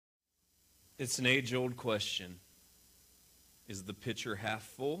It's an age-old question. Is the pitcher half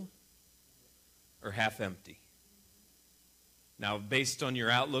full or half empty? Now, based on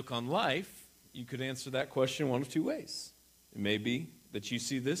your outlook on life, you could answer that question one of two ways. It may be that you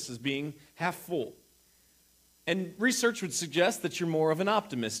see this as being half full. And research would suggest that you're more of an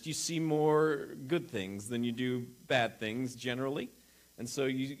optimist. You see more good things than you do bad things generally. And so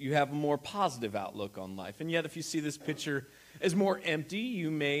you have a more positive outlook on life. And yet if you see this picture as more empty, you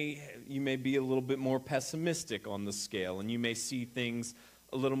may be a little bit more pessimistic on the scale. And you may see things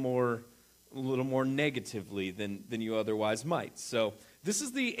a little more negatively than you otherwise might. So this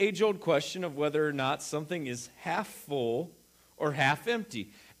is the age-old question of whether or not something is half full or half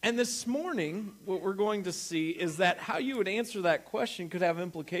empty. And this morning, what we're going to see is that how you would answer that question could have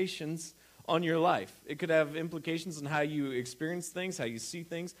implications on your life. It could have implications on how you experience things, how you see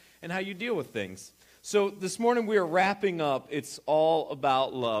things, and how you deal with things. So this morning we are wrapping up It's All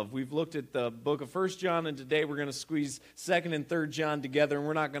About Love. We've looked at the book of 1 John, and today we're going to squeeze 2nd and 3rd John together, and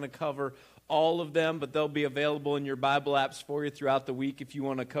we're not going to cover all of them, but they'll be available in your Bible apps for you throughout the week if you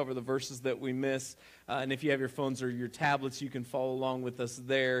want to cover the verses that we miss. And if you have your phones or your tablets, you can follow along with us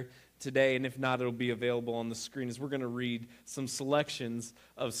there today. And if not, it'll be available on the screen as we're going to read some selections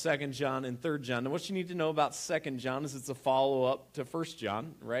of 2nd John and 3rd John. Now, what you need to know about 2nd John is it's a follow-up to 1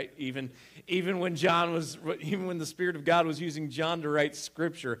 John, right? Even when the Spirit of God was using John to write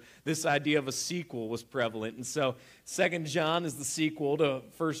Scripture, this idea of a sequel was prevalent. And so 2nd John is the sequel to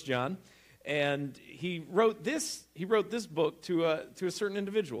 1 John. And he wrote this book to a certain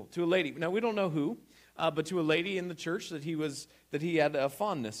individual, to a lady. Now, we don't know who, but to a lady in the church that he had a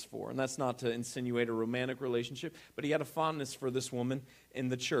fondness for. And that's not to insinuate a romantic relationship, but he had a fondness for this woman in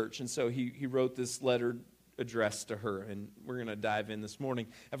the church. And so he wrote this letter addressed to her. And we're going to dive in this morning.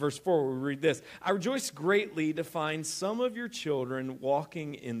 At verse 4, we read this: I rejoice greatly to find some of your children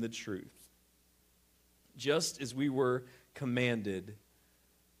walking in the truth, just as we were commanded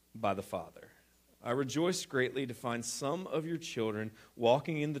by the Father. I rejoice greatly to find some of your children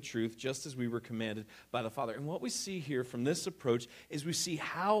walking in the truth, just as we were commanded by the Father. And what we see here from this approach is we see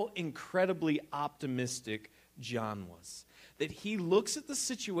how incredibly optimistic John was. That he looks at the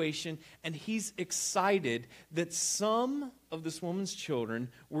situation and he's excited that some of this woman's children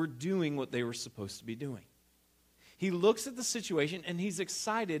were doing what they were supposed to be doing. He looks at the situation and he's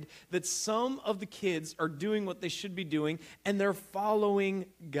excited that some of the kids are doing what they should be doing and they're following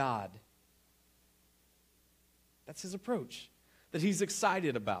God. That's his approach, that he's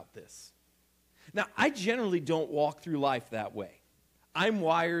excited about this. Now, I generally don't walk through life that way. I'm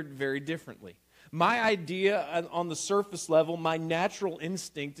wired very differently. My idea on the surface level, my natural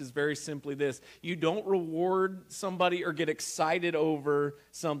instinct is very simply this: you don't reward somebody or get excited over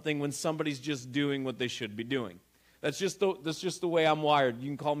something when somebody's just doing what they should be doing. That's just the way I'm wired. You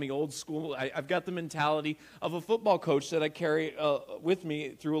can call me old school. I've got the mentality of a football coach that I carry with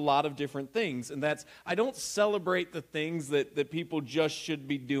me through a lot of different things. And that's, I don't celebrate the things that people just should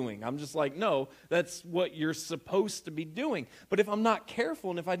be doing. I'm just like, no, that's what you're supposed to be doing. But if I'm not careful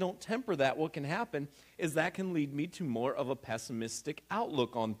and if I don't temper that, what can happen is that can lead me to more of a pessimistic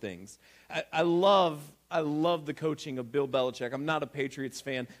outlook on things. I love the coaching of Bill Belichick. I'm not a Patriots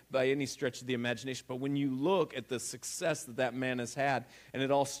fan by any stretch of the imagination, but when you look at the success that man has had, and it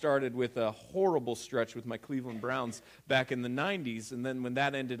all started with a horrible stretch with my Cleveland Browns back in the 90s, and then when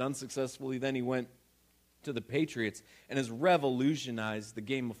that ended unsuccessfully, then he went to the Patriots and has revolutionized the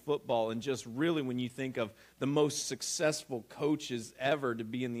game of football. And just really, when you think of the most successful coaches ever to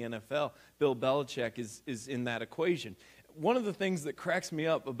be in the NFL, Bill Belichick is in that equation. One of the things that cracks me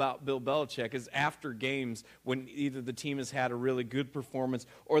up about Bill Belichick is after games, when either the team has had a really good performance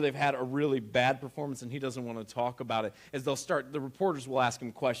or they've had a really bad performance and he doesn't want to talk about it, as the reporters will ask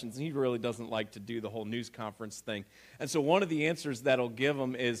him questions, and he really doesn't like to do the whole news conference thing. And so one of the answers that'll give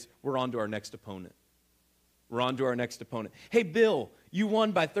him is, we're on to our next opponent. We're on to our next opponent. Hey, Bill, you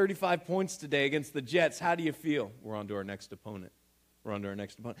won by 35 points today against the Jets. How do you feel? We're on to our next opponent. We're on to our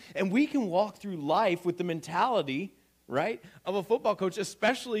next opponent. And we can walk through life with the mentality, right, of a football coach,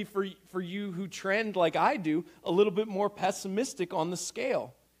 especially for you who trend like I do, a little bit more pessimistic on the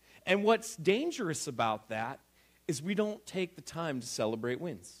scale. And what's dangerous about that is we don't take the time to celebrate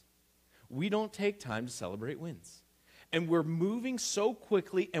wins. We don't take time to celebrate wins. And we're moving so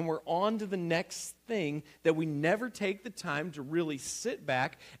quickly and we're on to the next thing that we never take the time to really sit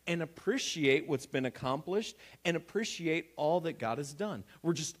back and appreciate what's been accomplished and appreciate all that God has done.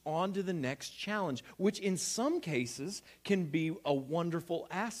 We're just on to the next challenge, which in some cases can be a wonderful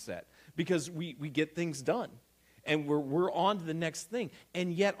asset because we get things done. and we're on to the next thing.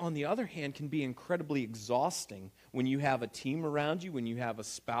 And yet, on the other hand, can be incredibly exhausting when you have a team around you, when you have a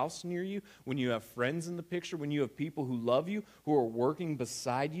spouse near you, when you have friends in the picture, when you have people who love you, who are working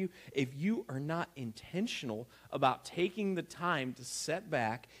beside you. If you are not intentional about taking the time to set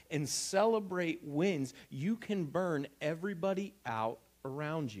back and celebrate wins, you can burn everybody out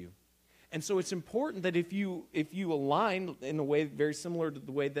around you. And so it's important that if you align in a way very similar to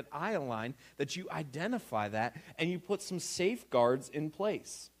the way that I align, that you identify that and you put some safeguards in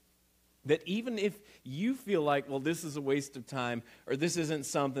place. That even if you feel like, well, this is a waste of time, or this isn't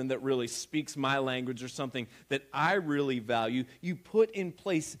something that really speaks my language or something that I really value, you put in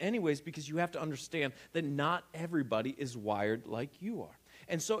place anyways, because you have to understand that not everybody is wired like you are.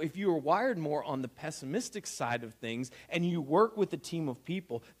 And so if you are wired more on the pessimistic side of things and you work with a team of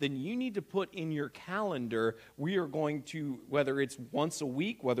people, then you need to put in your calendar, we are going to, whether it's once a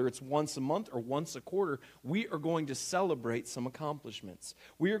week, whether it's once a month or once a quarter, we are going to celebrate some accomplishments.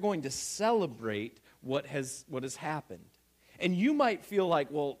 We are going to celebrate what has happened. And you might feel like,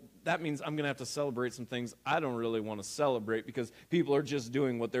 well, that means I'm going to have to celebrate some things I don't really want to celebrate because people are just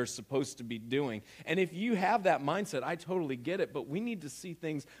doing what they're supposed to be doing. And if you have that mindset, I totally get it, but we need to see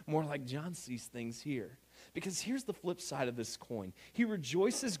things more like John sees things here. Because here's the flip side of this coin. He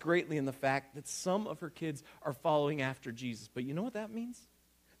rejoices greatly in the fact that some of her kids are following after Jesus. But you know what that means?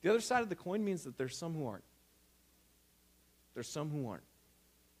 The other side of the coin means that there's some who aren't. There's some who aren't.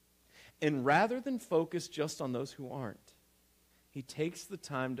 And rather than focus just on those who aren't, he takes the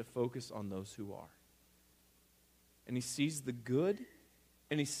time to focus on those who are. And he sees the good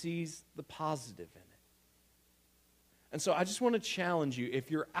and he sees the positive in it. And so I just want to challenge you,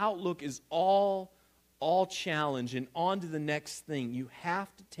 if your outlook is all challenge and on to the next thing, you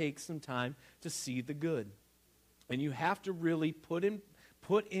have to take some time to see the good. And you have to really put in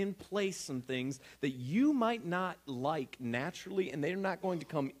place some things that you might not like naturally, and they're not going to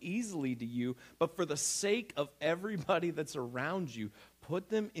come easily to you, but for the sake of everybody that's around you, put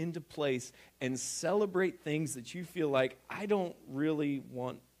them into place and celebrate things that you feel like, I don't really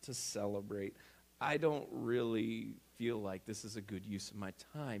want to celebrate. I don't really feel like this is a good use of my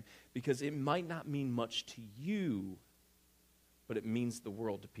time, because it might not mean much to you, but it means the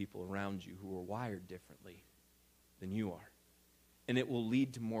world to people around you who are wired differently than you are. And it will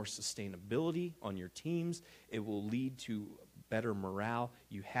lead to more sustainability on your teams. It will lead to better morale.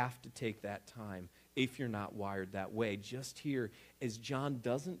 You have to take that time if you're not wired that way. Just here, as John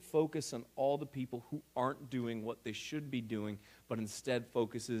doesn't focus on all the people who aren't doing what they should be doing, but instead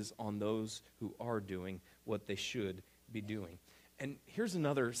focuses on those who are doing what they should be doing. And here's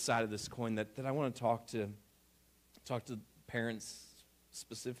another side of this coin that I want to talk to parents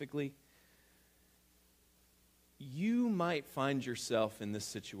specifically. You might find yourself in this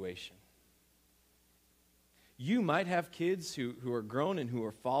situation. You might have kids who are grown and who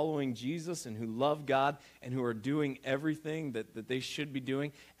are following Jesus and who love God and who are doing everything that they should be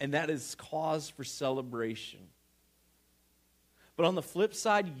doing, and that is cause for celebration. But on the flip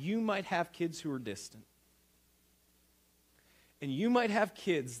side, you might have kids who are distant. And you might have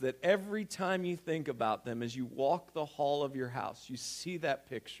kids that every time you think about them, as you walk the hall of your house, you see that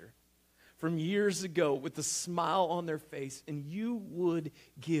picture from years ago with a smile on their face, and you would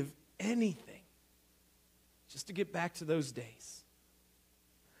give anything just to get back to those days.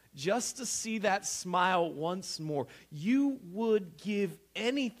 Just to see that smile once more. You would give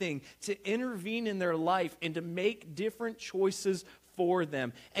anything to intervene in their life and to make different choices for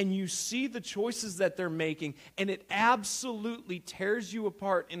them. And you see the choices that they're making, and it absolutely tears you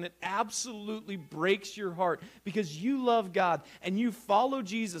apart, and it absolutely breaks your heart, because you love God and you follow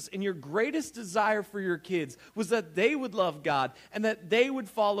Jesus, and your greatest desire for your kids was that they would love God and that they would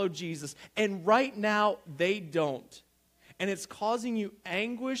follow Jesus, and right now they don't. And it's causing you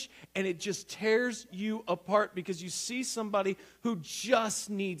anguish, and it just tears you apart, because you see somebody who just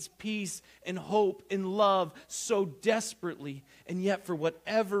needs peace and hope and love so desperately, and yet for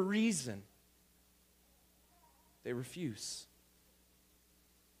whatever reason, they refuse.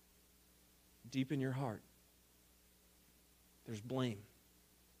 Deep in your heart, there's blame,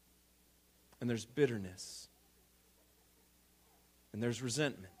 and there's bitterness, and there's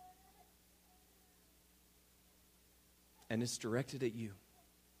resentment. And it's directed at you.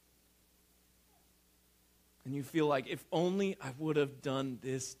 And you feel like, if only I would have done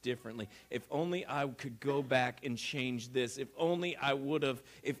this differently. If only I could go back and change this. If only I would have.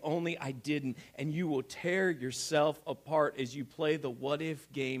 If only I didn't. And you will tear yourself apart as you play the what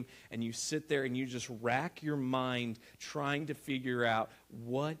if game, and you sit there and you just rack your mind trying to figure out,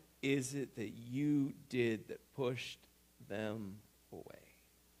 what is it that you did that pushed them away?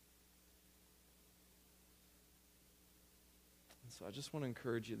 So I just want to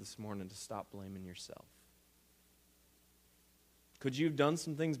encourage you this morning to stop blaming yourself. Could you have done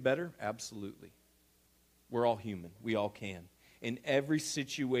some things better? Absolutely. We're all human. We all can. In every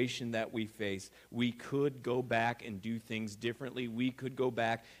situation that we face, we could go back and do things differently. We could go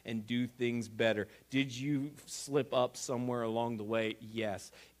back and do things better. Did you slip up somewhere along the way?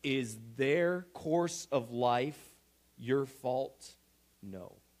 Yes. Is their course of life your fault?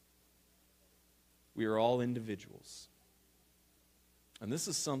 No. We are all individuals. And this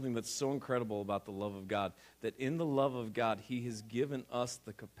is something that's so incredible about the love of God, that in the love of God, He has given us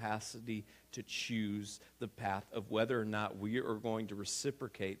the capacity to choose the path of whether or not we are going to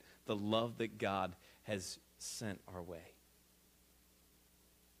reciprocate the love that God has sent our way.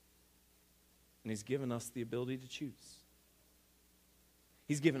 And He's given us the ability to choose.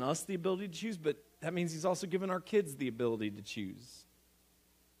 He's given us the ability to choose, but that means He's also given our kids the ability to choose.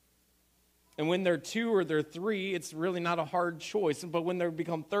 And when they're 2 or they're 3, it's really not a hard choice. But when they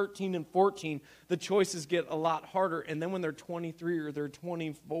become 13 and 14, the choices get a lot harder. And then when they're 23 or they're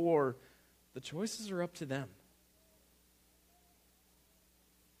 24, the choices are up to them.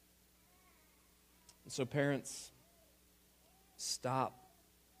 So parents, stop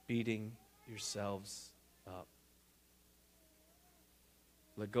beating yourselves up.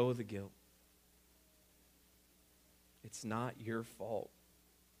 Let go of the guilt. It's not your fault.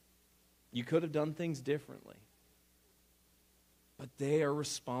 You could have done things differently. But they are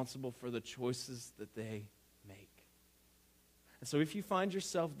responsible for the choices that they make. And so if you find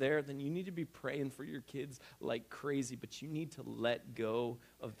yourself there, then you need to be praying for your kids like crazy, but you need to let go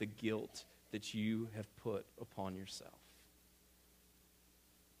of the guilt that you have put upon yourself.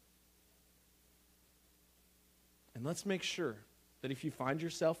 And let's make sure that if you find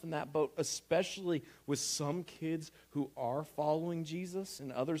yourself in that boat, especially with some kids who are following Jesus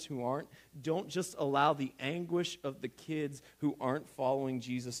and others who aren't, don't just allow the anguish of the kids who aren't following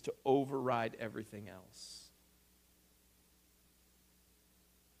Jesus to override everything else.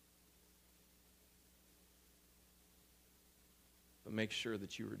 But make sure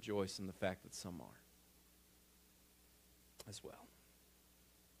that you rejoice in the fact that some are as well.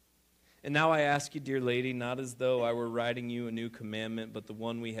 And now I ask you, dear lady, not as though I were writing you a new commandment, but the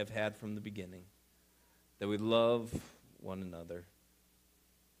one we have had from the beginning, that we love one another.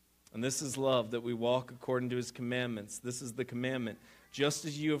 And this is love, that we walk according to His commandments. This is the commandment, just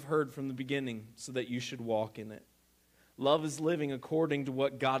as you have heard from the beginning, so that you should walk in it. Love is living according to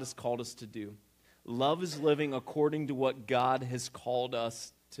what God has called us to do. Love is living according to what God has called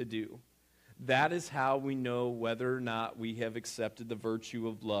us to do. That is how we know whether or not we have accepted the virtue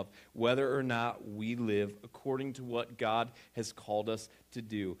of love, whether or not we live according to what God has called us to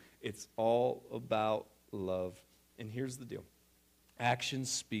do. It's all about love. And here's the deal. Actions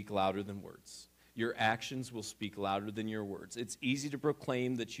speak louder than words. Your actions will speak louder than your words. It's easy to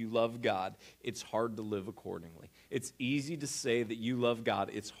proclaim that you love God. It's hard to live accordingly. It's easy to say that you love God.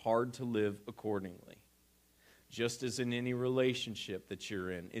 It's hard to live accordingly. Just as in any relationship that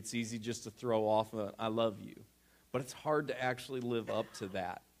you're in, it's easy just to throw off a, I love you. But it's hard to actually live up to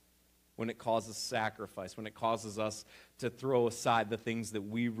that when it causes sacrifice, when it causes us to throw aside the things that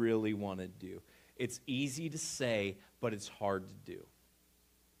we really want to do. It's easy to say, but it's hard to do.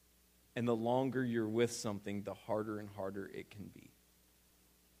 And the longer you're with something, the harder and harder it can be.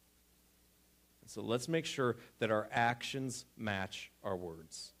 So let's make sure that our actions match our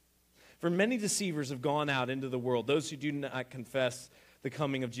words. For many deceivers have gone out into the world, those who do not confess the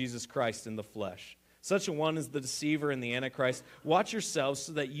coming of Jesus Christ in the flesh. Such a one is the deceiver and the Antichrist. Watch yourselves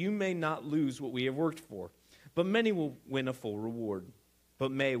so that you may not lose what we have worked for. But many will win a full reward.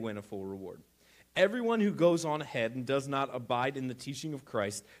 Everyone who goes on ahead and does not abide in the teaching of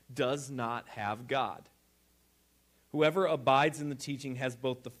Christ does not have God. Whoever abides in the teaching has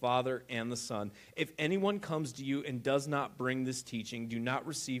both the Father and the Son. If anyone comes to you and does not bring this teaching, do not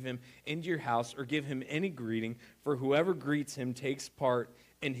receive him into your house or give him any greeting, for whoever greets him takes part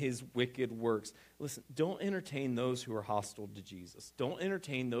in his wicked works. Listen, don't entertain those who are hostile to Jesus. Don't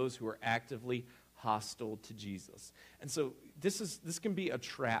entertain those who are actively hostile to Jesus. And so this can be a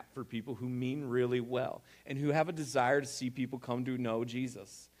trap for people who mean really well and who have a desire to see people come to know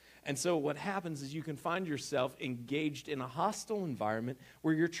Jesus. And so what happens is you can find yourself engaged in a hostile environment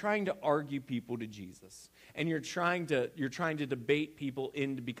where you're trying to argue people to Jesus. And you're trying to debate people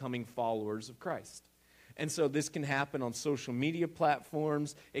into becoming followers of Christ. And so this can happen on social media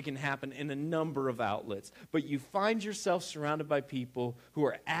platforms. It can happen in a number of outlets. But you find yourself surrounded by people who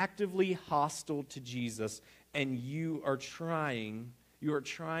are actively hostile to Jesus, and you are trying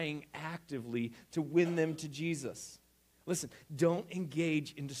actively to win them to Jesus. Listen, don't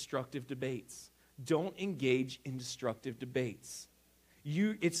engage in destructive debates. Don't engage in destructive debates.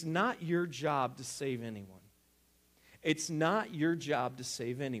 It's not your job to save anyone. It's not your job to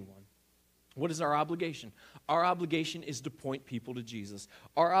save anyone. What is our obligation? Our obligation is to point people to Jesus.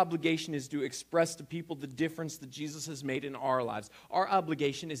 Our obligation is to express to people the difference that Jesus has made in our lives. Our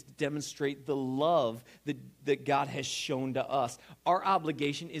obligation is to demonstrate the love that God has shown to us. Our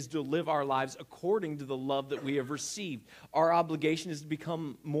obligation is to live our lives according to the love that we have received. Our obligation is to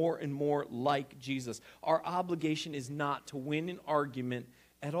become more and more like Jesus. Our obligation is not to win an argument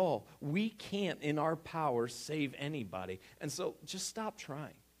at all. We can't, in our power, save anybody. And so just stop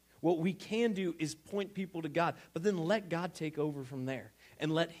trying. What we can do is point people to God, but then let God take over from there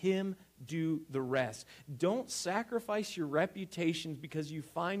and let Him do the rest. Don't sacrifice your reputation because you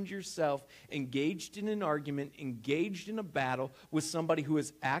find yourself engaged in an argument, engaged in a battle with somebody who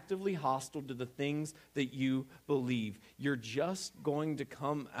is actively hostile to the things that you believe. You're just going to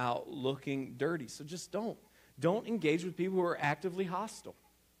come out looking dirty. So just don't. Don't engage with people who are actively hostile.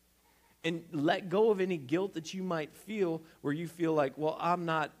 And let go of any guilt that you might feel where you feel like, well, I'm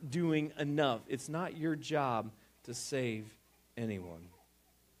not doing enough. It's not your job to save anyone.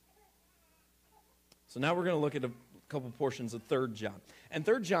 So now we're going to look at a couple portions of 3 John. And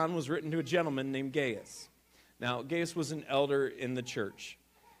 3 John was written to a gentleman named Gaius. Now, Gaius was an elder in the church.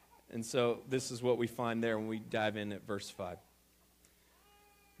 And so this is what we find there when we dive in at verse 5.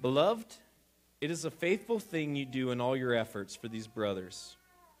 Beloved, it is a faithful thing you do in all your efforts for these brothers,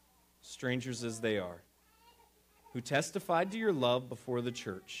 strangers as they are, who testified to your love before the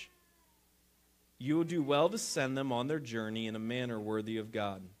church. You will do well to send them on their journey in a manner worthy of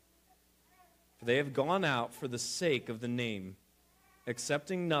God. For they have gone out for the sake of the name,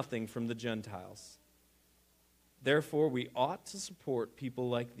 accepting nothing from the Gentiles. Therefore, we ought to support people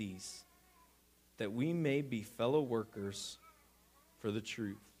like these, that we may be fellow workers for the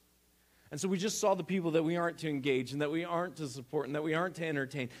truth. And so we just saw the people that we aren't to engage and that we aren't to support and that we aren't to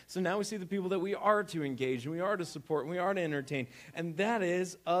entertain. So now we see the people that we are to engage and we are to support and we are to entertain. And that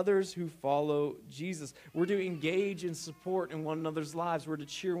is others who follow Jesus. We're to engage and support in one another's lives. We're to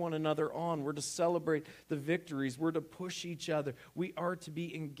cheer one another on. We're to celebrate the victories. We're to push each other. We are to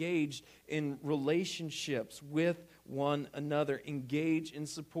be engaged in relationships with one another. Engage and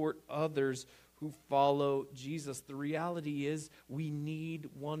support others who follow Jesus. The reality is we need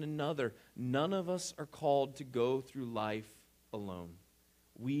one another. None of us are called to go through life alone.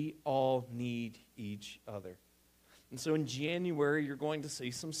 We all need each other. And so in January, you're going to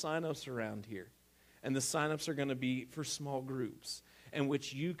see some sign-ups around here. And the sign-ups are going to be for small groups in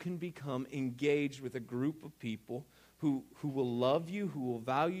which you can become engaged with a group of people who will love you, who will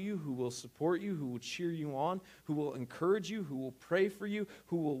value you, who will support you, who will cheer you on, who will encourage you, who will pray for you,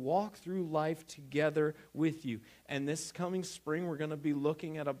 who will walk through life together with you. And this coming spring, we're going to be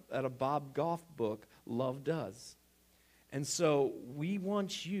looking at a Bob Goff book, Love Does. And so we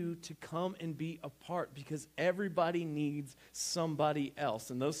want you to come and be a part because everybody needs somebody else.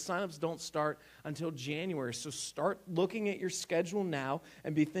 And those signups don't start until January. So start looking at your schedule now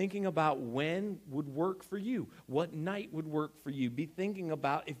and be thinking about when would work for you. What night would work for you. Be thinking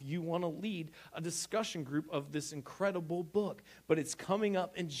about if you want to lead a discussion group of this incredible book. But it's coming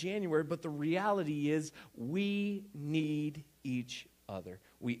up in January. But the reality is we need each other.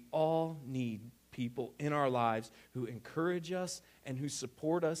 We all need people in our lives who encourage us and who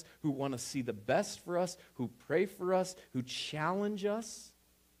support us, who want to see the best for us, who pray for us, who challenge us,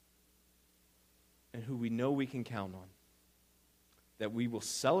 and who we know we can count on, that we will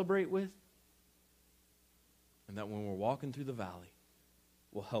celebrate with, and that when we're walking through the valley,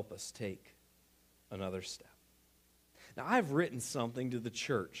 will help us take another step. Now, I've written something to the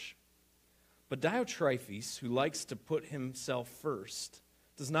church, but Diotrephes, who likes to put himself first,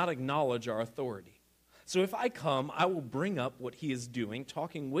 does not acknowledge our authority. So if I come, I will bring up what he is doing,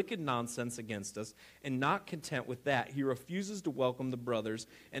 talking wicked nonsense against us, and not content with that, he refuses to welcome the brothers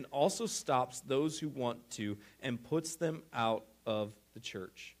and also stops those who want to and puts them out of the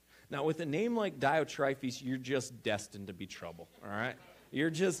church. Now, with a name like Diotrephes, you're just destined to be trouble, all right?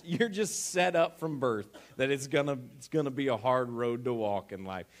 You're just set up from birth that it's gonna be a hard road to walk in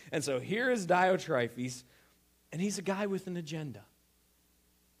life. And so here is Diotrephes, and he's a guy with an agenda.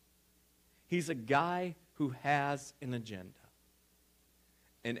 He's a guy who has an agenda.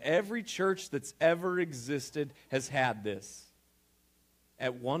 And every church that's ever existed has had this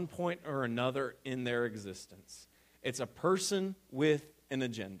at one point or another in their existence. It's a person with an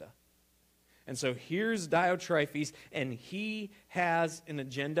agenda. And so here's Diotrephes, and he has an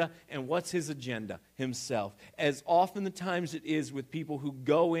agenda. And what's his agenda? Himself. As often the times it is with people who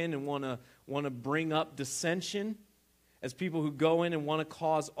go in and want to bring up dissension, as people who go in and want to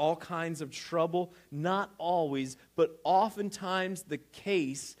cause all kinds of trouble. Not always, but oftentimes the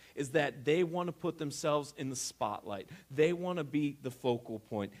case is that they want to put themselves in the spotlight. They want to be the focal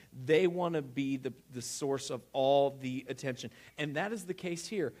point. They want to be the source of all the attention. And that is the case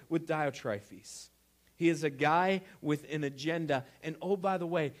here with Diotrephes. He is a guy with an agenda. And oh, by the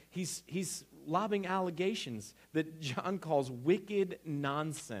way, he's lobbing allegations that John calls wicked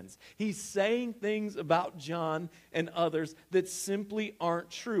nonsense. He's saying things about John and others that simply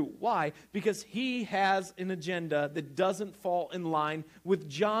aren't true. Why? Because he has an agenda that doesn't fall in line with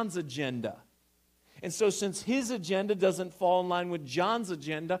John's agenda. And so since his agenda doesn't fall in line with John's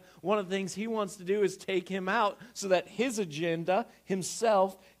agenda, one of the things he wants to do is take him out so that his agenda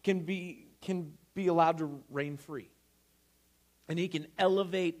himself can be allowed to reign free. And he can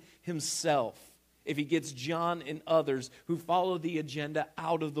elevate himself if he gets John and others who follow the agenda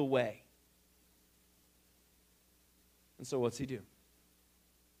out of the way. And so what's he do?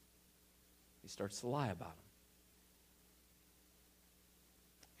 He starts to lie about them.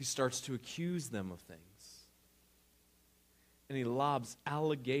 He starts to accuse them of things. And he lobs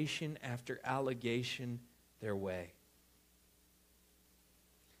allegation after allegation their way.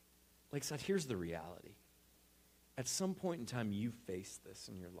 Lakeside, here's the reality. At some point in time, you've faced this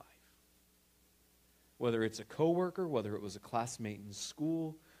in your life. Whether it's a coworker, whether it was a classmate in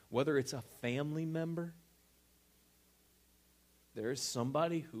school, whether it's a family member, there is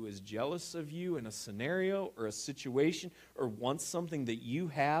somebody who is jealous of you in a scenario or a situation or wants something that you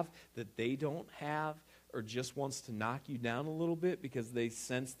have that they don't have, or just wants to knock you down a little bit because they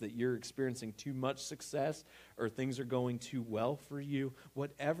sense that you're experiencing too much success or things are going too well for you.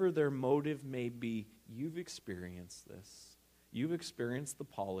 Whatever their motive may be, you've experienced this. You've experienced the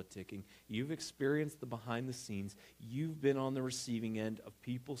politicking. You've experienced the behind the scenes. You've been on the receiving end of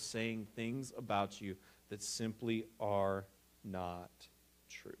people saying things about you that simply are not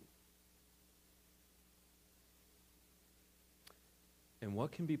true. And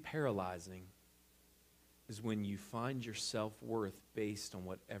what can be paralyzing is when you find your self-worth based on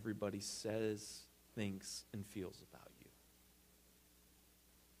what everybody says, thinks, and feels about you.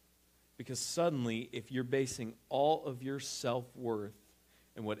 Because suddenly, if you're basing all of your self-worth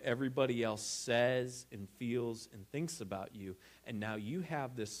and what everybody else says and feels and thinks about you, and now you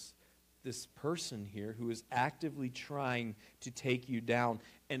have this person here who is actively trying to take you down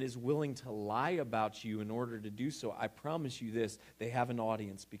and is willing to lie about you in order to do so, I promise you this, they have an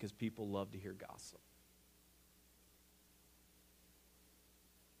audience because people love to hear gossip.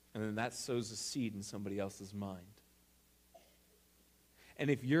 And then that sows a seed in somebody else's mind. And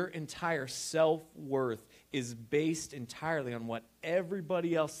if your entire self-worth is based entirely on what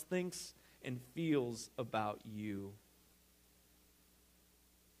everybody else thinks and feels about you,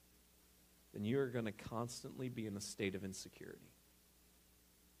 then you are going to constantly be in a state of insecurity.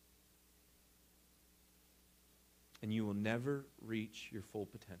 And you will never reach your full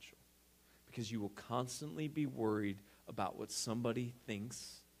potential because you will constantly be worried about what somebody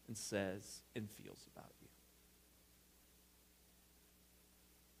thinks and says and feels about you.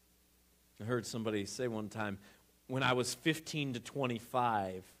 I heard somebody say one time, when I was 15 to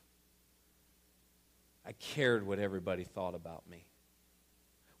 25, I cared what everybody thought about me.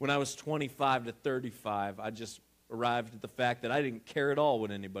 When I was 25 to 35, I just arrived at the fact that I didn't care at all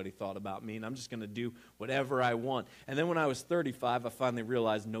what anybody thought about me, and I'm just going to do whatever I want. And then when I was 35, I finally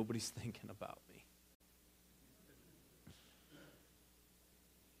realized nobody's thinking about me.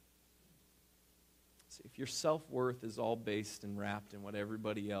 See, if your self-worth is all based and wrapped in what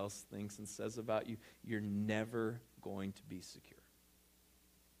everybody else thinks and says about you, you're never going to be secure.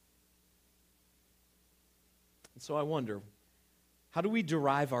 And so I wonder, how do we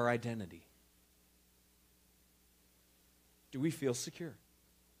derive our identity? Do we feel secure?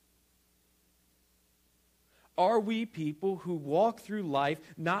 Are we people who walk through life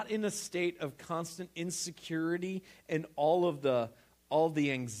not in a state of constant insecurity and all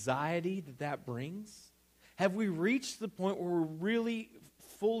the anxiety that brings? Have we reached the point where we're really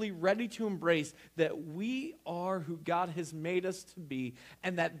fully ready to embrace that we are who God has made us to be,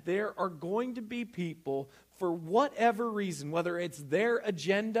 and that there are going to be people, for whatever reason, whether it's their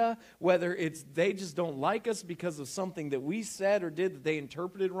agenda, whether it's they just don't like us because of something that we said or did that they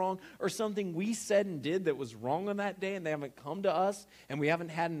interpreted wrong, or something we said and did that was wrong on that day and they haven't come to us and we haven't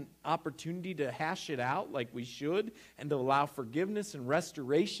had an opportunity to hash it out like we should and to allow forgiveness and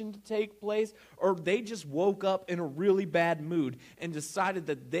restoration to take place, or they just woke up in a really bad mood and decided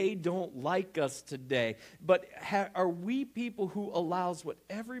that they don't like us today. But are we people who allows what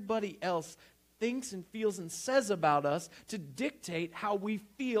everybody else thinks and feels and says about us to dictate how we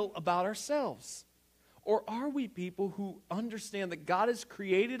feel about ourselves? Or are we people who understand that God has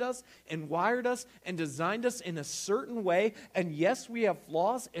created us and wired us and designed us in a certain way? And yes, we have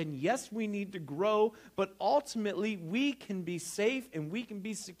flaws, and yes, we need to grow, but ultimately we can be safe and we can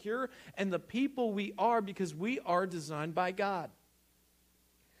be secure and the people we are because we are designed by God.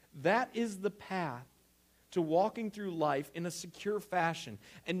 That is the path to walking through life in a secure fashion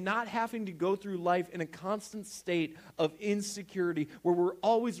and not having to go through life in a constant state of insecurity where we're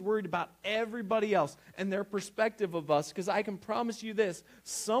always worried about everybody else and their perspective of us. Because I can promise you this,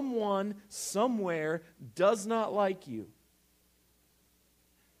 someone somewhere does not like you.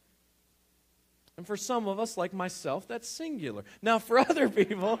 And for some of us, like myself, that's singular. Now for other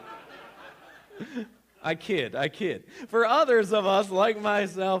people... I kid. For others of us, like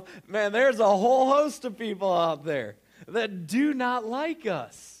myself, man, there's a whole host of people out there that do not like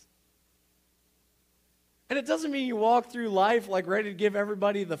us. And it doesn't mean you walk through life like ready to give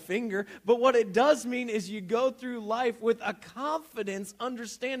everybody the finger, but what it does mean is you go through life with a confidence,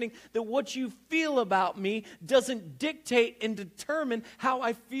 understanding that what you feel about me doesn't dictate and determine how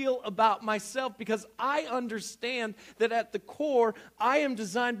I feel about myself, because I understand that at the core, I am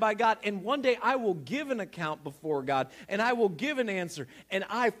designed by God, and one day I will give an account before God, and I will give an answer, and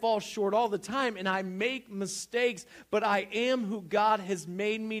I fall short all the time, and I make mistakes, but I am who God has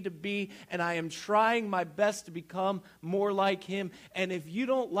made me to be, and I am trying my best to become more like Him. And if you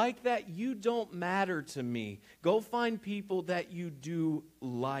don't like that, you don't matter to me. Go find people that you do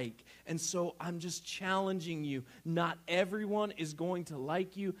like. And so I'm just challenging you. Not everyone is going to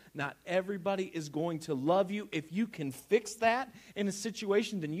like you. Not everybody is going to love you. If you can fix that in a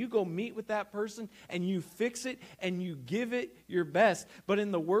situation, then you go meet with that person and you fix it and you give it your best. But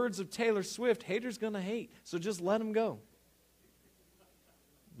in the words of Taylor Swift, haters gonna hate. So just let them go.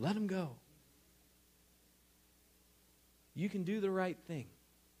 Let them go. You can do the right thing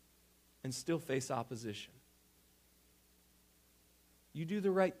and still face opposition. You do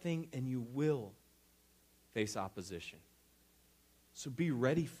the right thing and you will face opposition. So be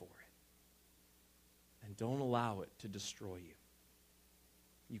ready for it. And don't allow it to destroy you.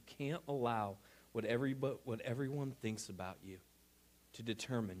 You can't allow what everyone thinks about you to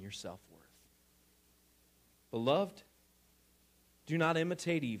determine your self-worth. Beloved, do not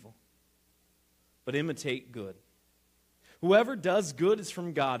imitate evil, but imitate good. Whoever does good is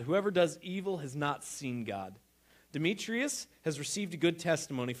from God. Whoever does evil has not seen God. Demetrius has received a good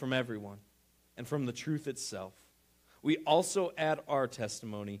testimony from everyone and from the truth itself. We also add our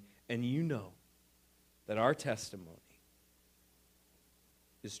testimony, and you know that our testimony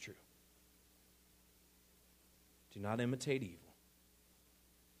is true. Do not imitate evil,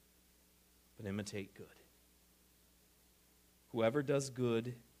 but imitate good. Whoever does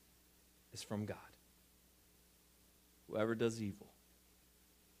good is from God. Whoever does evil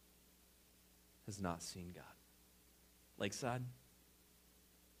has not seen God. Lakeside,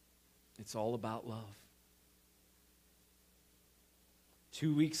 it's all about love.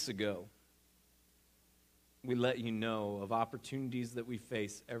 2 weeks ago, we let you know of opportunities that we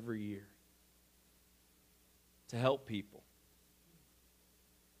face every year to help people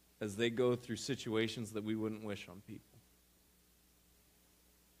as they go through situations that we wouldn't wish on people.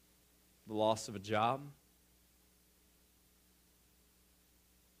 The loss of a job,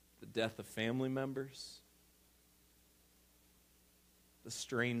 the death of family members, the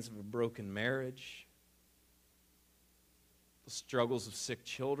strains of a broken marriage, the struggles of sick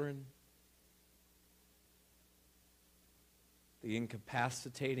children, the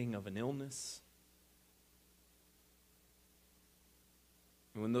incapacitating of an illness.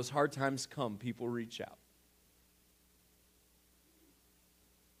 And when those hard times come, people reach out.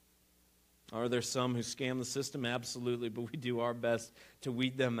 Are there some who scam the system? Absolutely, but we do our best to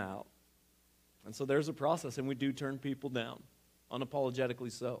weed them out. And so there's a process, and we do turn people down,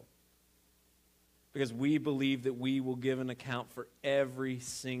 unapologetically so. Because we believe that we will give an account for every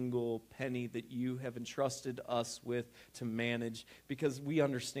single penny that you have entrusted us with to manage, because we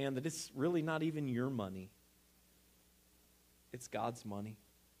understand that it's really not even your money. It's God's money.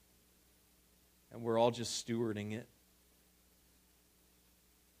 And we're all just stewarding it.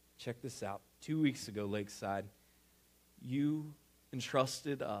 Check this out. 2 weeks ago, Lakeside, you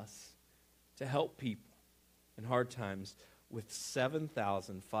entrusted us to help people in hard times with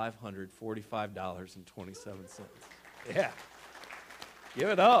 $7,545.27. Yeah. Give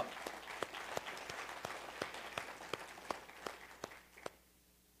it up.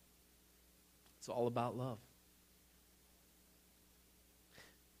 It's all about love.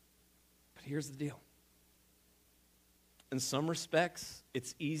 But here's the deal. In some respects,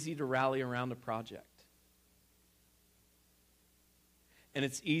 it's easy to rally around a project. And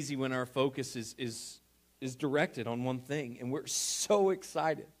it's easy when our focus is is directed on one thing, and we're so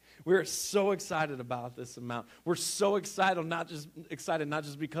excited. We're so excited about this amount. We're so excited not just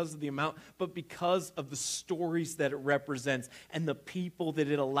because of the amount, but because of the stories that it represents and the people that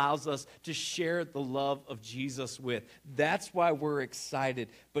it allows us to share the love of Jesus with. That's why we're excited.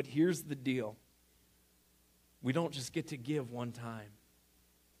 But here's the deal. We don't just get to give one time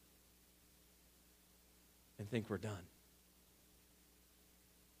and think we're done.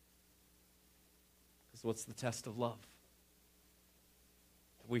 Because what's the test of love?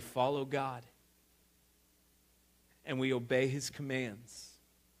 We follow God and we obey His commands.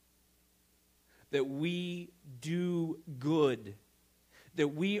 That we do good. That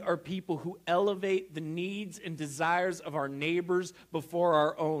we are people who elevate the needs and desires of our neighbors before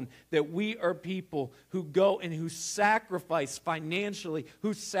our own. That we are people who go and who sacrifice financially,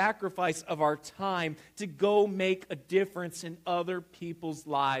 who sacrifice of our time to go make a difference in other people's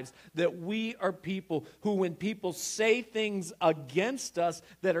lives. That we are people who, when people say things against us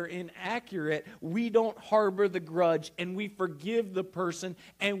that are inaccurate, we don't harbor the grudge and we forgive the person,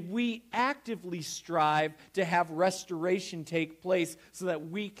 and we actively strive to have restoration take place so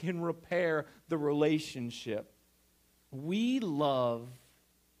that we can repair the relationship. We love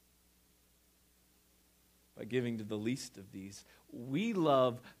by giving to the least of these. We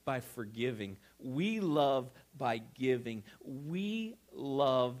love by forgiving. We love by giving. We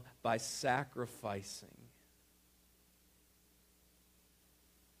love by sacrificing.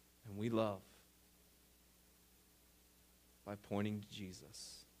 And we love by pointing to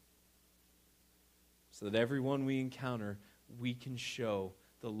Jesus. So that everyone we encounter, we can show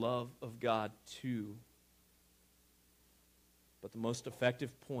the love of God to. But the most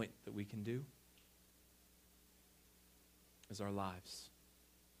effective point that we can do is our lives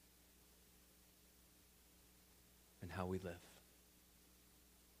and how we live.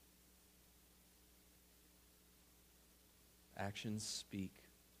 Actions speak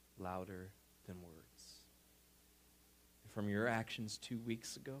louder than words. And from your actions 2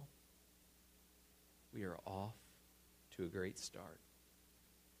 weeks ago, we are off to a great start.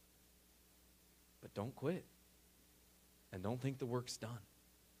 But don't quit. And don't think the work's done.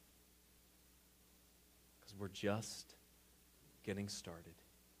 Because we're just getting started.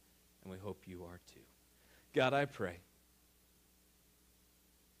 And we hope you are too. God, I pray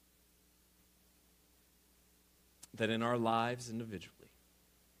that in our lives individually,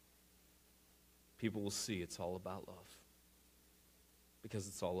 people will see it's all about love. Because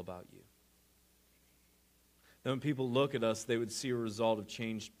it's all about you. That when people look at us, they would see a result of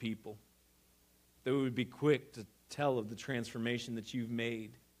changed people. That we would be quick to tell of the transformation that you've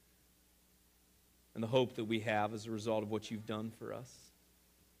made and the hope that we have as a result of what you've done for us.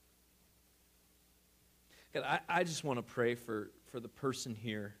 God, I just want to pray for the person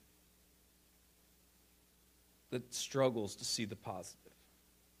here that struggles to see the positive.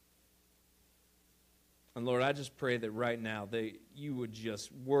 And Lord, I just pray that right now you would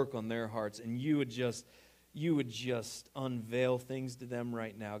just work on their hearts and you would just unveil things to them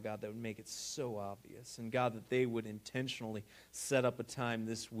right now, God, that would make it so obvious. And God, that they would intentionally set up a time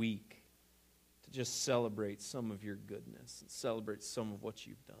this week to just celebrate some of your goodness and celebrate some of what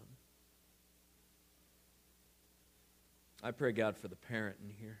you've done. I pray, God, for the parent in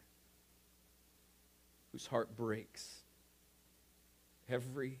here whose heart breaks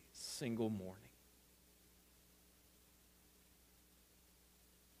every single morning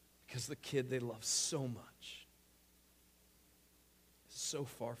because the kid they love so much is so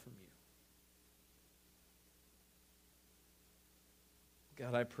far from you.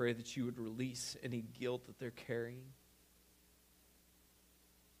 God, I pray that you would release any guilt that they're carrying.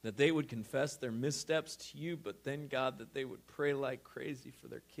 That they would confess their missteps to you, but then, God, that they would pray like crazy for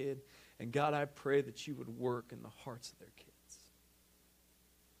their kid. And God, I pray that you would work in the hearts of their kids.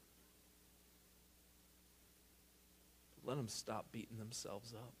 Let them stop beating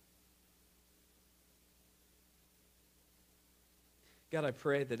themselves up. God, I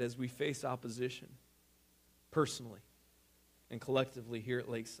pray that as we face opposition, personally and collectively here at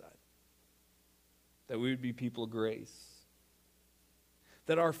Lakeside, that we would be people of grace.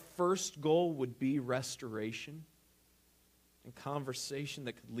 That our first goal would be restoration and conversation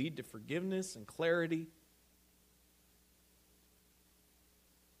that could lead to forgiveness and clarity.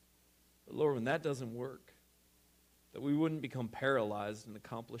 But Lord, when that doesn't work, that we wouldn't become paralyzed and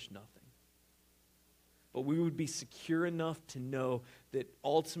accomplish nothing. But we would be secure enough to know that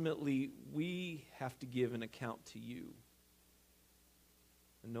ultimately we have to give an account to you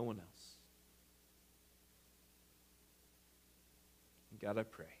and no one else. And God, I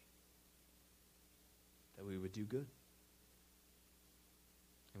pray that we would do good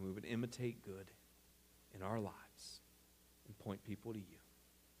and we would imitate good in our lives and point people to you.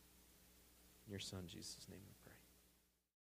 In your Son, Jesus' name.